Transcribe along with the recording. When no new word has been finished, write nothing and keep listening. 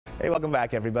Hey, welcome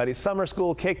back, everybody. Summer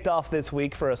school kicked off this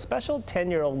week for a special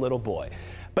 10-year-old little boy.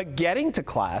 But getting to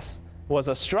class was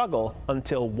a struggle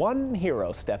until one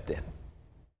hero stepped in.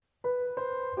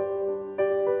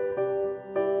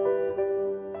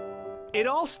 It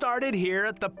all started here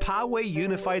at the Poway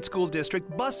Unified School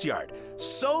District bus yard.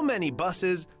 So many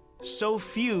buses, so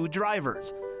few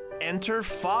drivers. Enter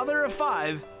father of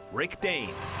five, Rick Daines.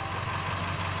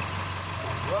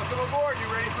 Welcome aboard.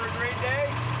 You ready for a great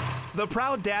day? The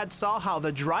proud dad saw how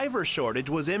the driver shortage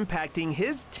was impacting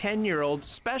his 10-year-old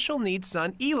special needs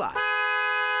son, Eli,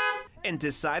 and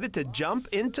decided to jump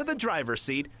into the driver's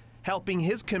seat, helping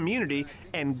his community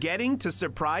and getting to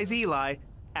surprise Eli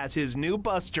as his new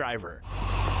bus driver.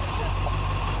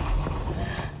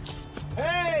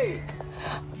 Hey!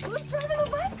 Who's driving the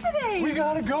bus today? We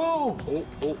gotta go!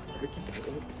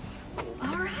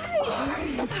 All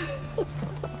right.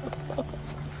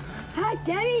 Hi,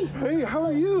 Daddy. Hey, how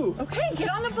are you? Okay, get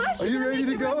on the bus. Are you ready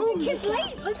to go? The kid's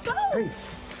late. Let's go. Hey,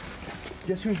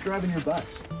 guess who's driving your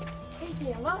bus? Hey,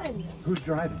 Eli. Who's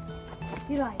driving?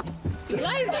 Eli.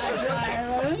 Eli's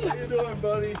How you doing,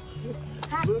 buddy?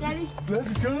 Hi, Daddy.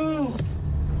 Let's go!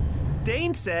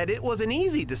 Dane said it was an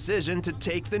easy decision to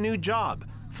take the new job,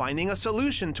 finding a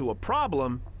solution to a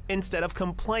problem instead of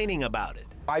complaining about it.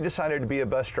 I decided to be a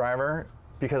bus driver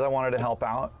because I wanted to help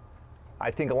out. I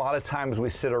think a lot of times we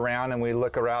sit around and we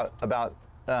look around about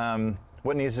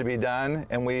what needs to be done,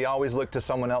 and we always look to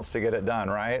someone else to get it done,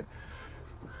 right?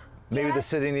 Maybe the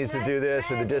city needs to do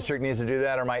this, or the district needs to do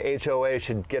that, or my HOA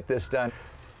should get this done.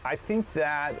 I think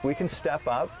that we can step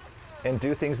up and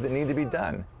do things that need to be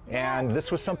done. And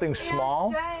this was something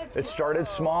small. It started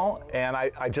small, and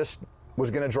I just was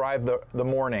going to drive the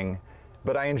morning.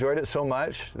 But I enjoyed it so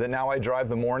much that now I drive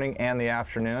the morning and the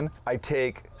afternoon. I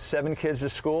take 7 kids to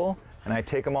school, and I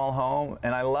take them all home,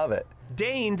 and I love it.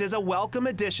 Daines is a welcome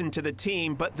addition to the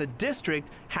team, but the district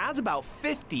has about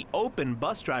 50 open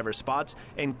bus driver spots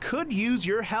and could use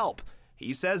your help.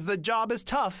 He says the job is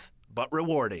tough, but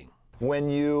rewarding. When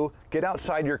you get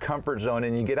outside your comfort zone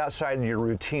and you get outside your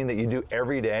routine that you do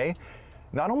every day,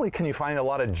 not only can you find a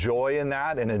lot of joy in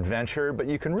that and adventure, but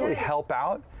you can really help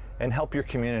out and help your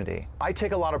community. I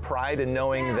take a lot of pride in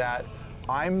knowing that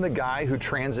I'm the guy who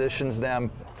transitions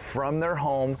them from their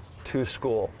home to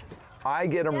school. I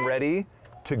get them ready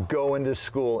to go into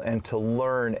school and to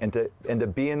learn and to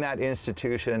be in that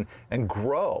institution and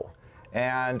grow.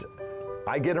 And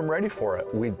I get them ready for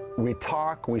it. We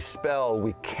talk, we spell,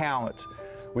 we count,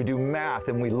 we do math,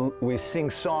 and we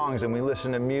sing songs and we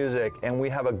listen to music, and we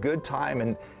have a good time,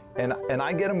 and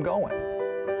I get them going.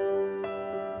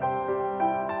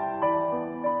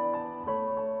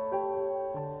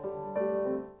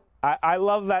 I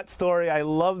love that story. I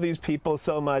love these people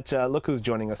so much. Look who's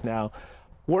joining us now.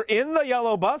 We're in the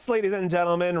yellow bus, ladies and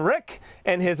gentlemen. Rick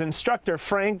and his instructor,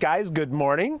 Frank. Guys, good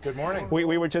morning. Good morning.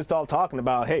 We were just all talking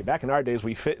about, hey, back in our days,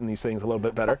 we fit in these things a little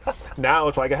bit better. Now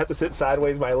it's like I have to sit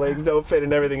sideways, my legs don't fit,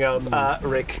 and everything else.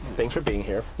 Rick, thanks for being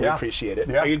here. We appreciate it.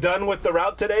 Yeah. Are you done with the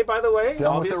route today, by the way?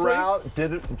 Done with the route,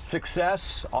 did it,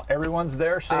 success, everyone's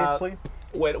there safely.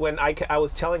 When I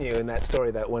was telling you in that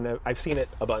story that when I've seen it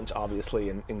a bunch, obviously,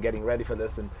 in getting ready for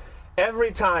this, and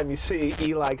every time you see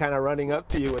Eli kind of running up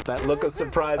to you with that look of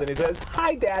surprise, and he says,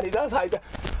 "Hi, Dad," he does, "Hi, Dad."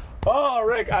 Oh,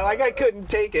 Rick, I couldn't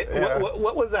take it. Yeah.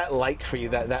 What was that like for you,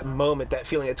 that moment, that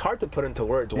feeling? It's hard to put into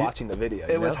words watching the video.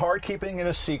 It was hard keeping it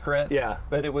a secret,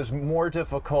 but it was more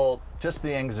difficult, just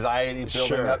the anxiety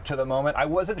building up to the moment. I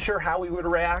wasn't sure how he would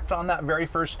react on that very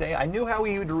first day. I knew how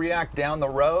he would react down the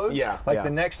road, the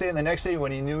next day and the next day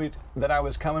when he knew that I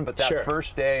was coming, but that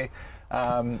first day,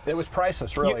 it was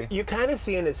priceless, really. You kind of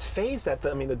see in his face that,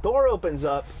 the door opens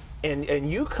up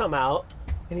and you come out,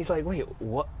 and he's like, wait,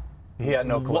 what? He had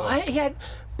no clue. What?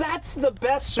 That's the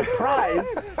best surprise,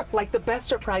 like the best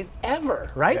surprise ever,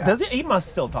 right? Yeah. Does it? He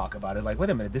must still talk about it. Like, wait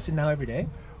a minute, this is now every day?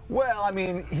 Well, I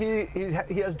mean, he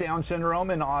has Down syndrome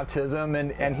and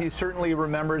autism, and he certainly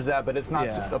remembers that, but it's not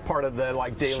a part of the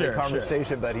daily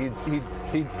conversation. But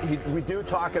we do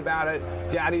talk about it.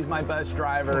 Daddy's my bus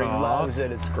driver. He loves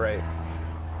it. It's great.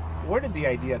 Where did the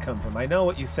idea come from? I know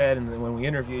what you said, and when we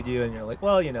interviewed you, and you're like,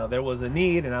 well, there was a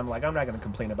need, and I'm like, I'm not going to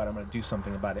complain about it. I'm going to do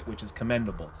something about it, which is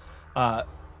commendable. But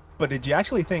did you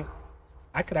actually think,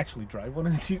 I could actually drive one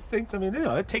of these things? I mean,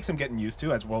 it takes some getting used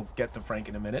to, as we'll get to Frank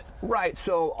in a minute. Right.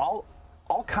 So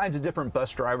all kinds of different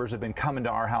bus drivers have been coming to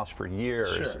our house for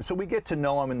years. So we get to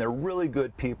know them, and they're really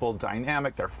good people,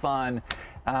 dynamic, they're fun.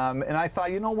 And I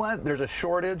thought, you know what? There's a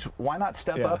shortage. Why not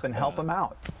step up and help them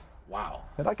out? Wow.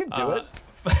 And I can do it.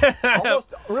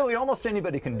 Almost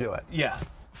anybody can do it. Yeah.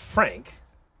 Frank,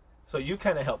 So you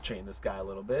kind of helped train this guy a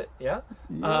little bit, yeah?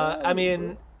 I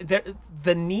mean,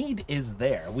 the need is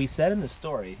there. We said in the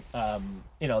story,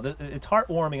 you know, it's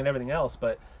heartwarming and everything else,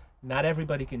 but not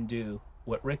everybody can do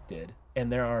what Rick did.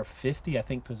 And there are 50, I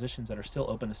think, positions that are still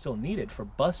open and still needed for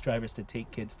bus drivers to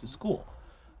take kids to school.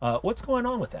 What's going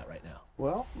on with that right now?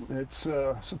 Well, it's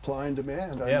supply and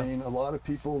demand. Yeah. I mean, a lot of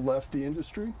people left the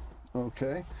industry,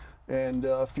 okay, and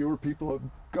fewer people have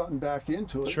gotten back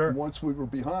into it. Sure. Once we were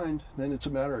behind, then it's a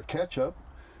matter of catch up,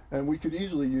 and we could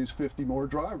easily use 50 more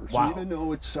drivers. Wow. Even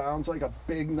though it sounds like a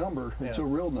big number, it's a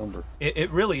real number. It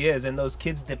really is, and those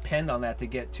kids depend on that to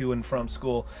get to and from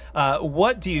school.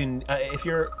 What do you, if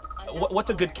you're, what's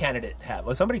a good candidate have?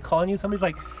 Was somebody calling you? Somebody's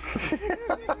like,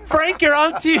 Frank, you're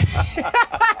on TV.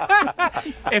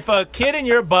 If a kid in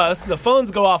your bus, the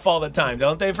phones go off all the time,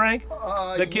 don't they, Frank?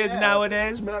 The kids Yeah.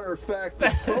 nowadays? As a matter of fact, the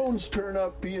phones turn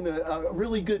up being a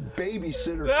really good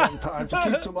babysitter sometimes. It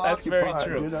keeps them That's occupied, very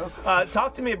true. you know?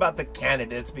 Talk to me about the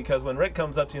candidates, because when Rick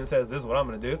comes up to you and says, this is what I'm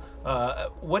going to do,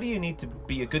 what do you need to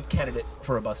be a good candidate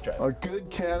for a bus driver? A good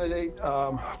candidate,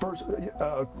 first,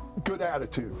 good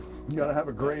attitude. You got to have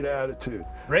a great attitude.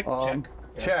 Rick, check.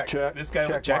 Check. Check. This guy would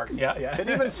Check check. mark. Yeah, yeah. It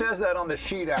even says that on the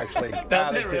sheet, actually. Does it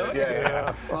Attitude. really?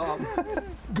 Yeah.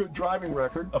 Good driving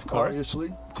record, Of course.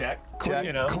 obviously. Check. Clean,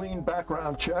 You know, clean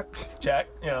background check. check.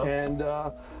 You know. And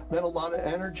then a lot of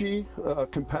energy,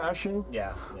 compassion,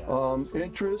 Yeah. Yeah.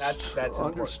 interest, That's important.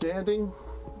 understanding.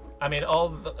 I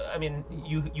mean,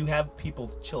 you have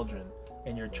people's children,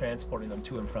 and you're transporting them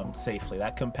to and from safely.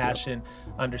 That compassion,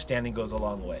 understanding goes a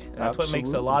long way. And that's what makes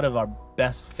a Absolutely. lot of our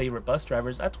best favorite bus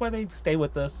drivers. That's why they stay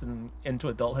with us and into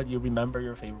adulthood. You remember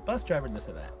your favorite bus driver and this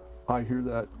and that. I hear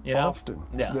that You know? often.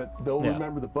 Yeah. That they'll Yeah.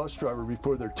 remember the bus driver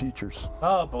before their teachers.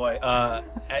 Oh boy,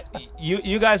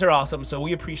 you guys are awesome. So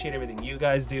we appreciate everything you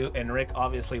guys do. And Rick,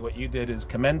 obviously, what you did is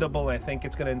commendable. I think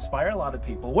it's going to inspire a lot of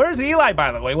people. Where's Eli,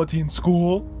 by the way? What's he in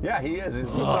school? Yeah, he is. He's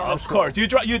in Oh, summer of school. course, you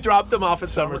dropped him off at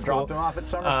summer school. Dropped him off at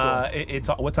summer school. It's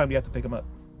what time do you have to pick him up?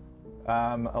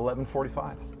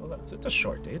 11:45. Well, it's a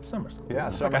short day. It's summer school. Yeah,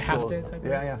 It's summer like a half school. day type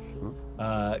Yeah, thing?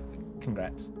 yeah.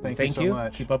 Congrats. Thank you so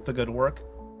much. Keep up the good work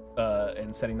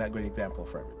and setting that great example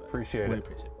for everybody. Appreciate Really it.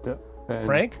 appreciate it. Yep. And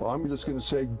Frank? Well, I'm just going to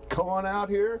say, come on out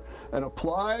here and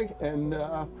apply, and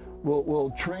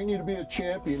we'll train you to be a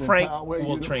champion Frank in Poway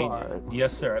will train Unified. you.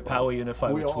 Yes, sir. At Poway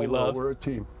Unified, We which all we will. love. We're a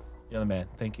team. You're the man.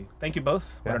 Thank you. Thank you both.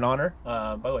 What an honor.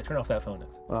 By the way, turn off that phone.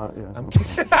 Yeah.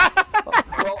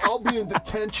 Well, I'll be in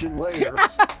detention later.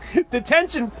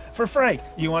 Detention for Frank.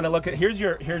 You want to look at here's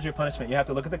your punishment. You have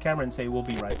to look at the camera and say, "We'll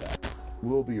be right back."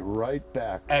 We'll be right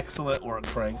back. Excellent work,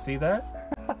 Frank. See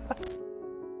that?